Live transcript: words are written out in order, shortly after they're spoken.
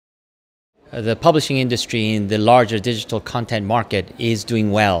the publishing industry in the larger digital content market is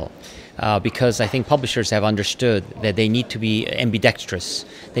doing well. Because I think publishers have understood that they need to be ambidextrous.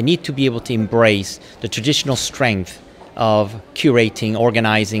 They need to be able to embrace the traditional strength of curating,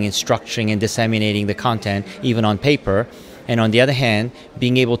 organizing, and structuring and disseminating the content, even on paper. And on the other hand,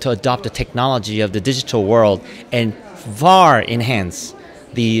 being able to adopt the technology of the digital world and far enhance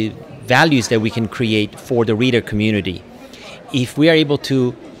the values that we can create for the reader community. If we are able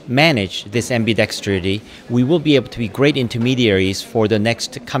to manage this ambidextrity, we will be able to be great intermediaries for the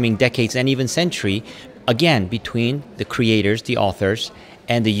next coming decades and even century, again, between the creators, the authors,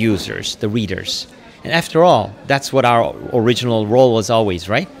 and the users, the readers. And after all, that's what our original role was always,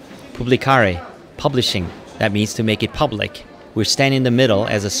 right? Publicare, publishing. That means to make it public. We're standing in the middle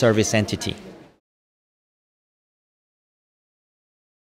as a service entity.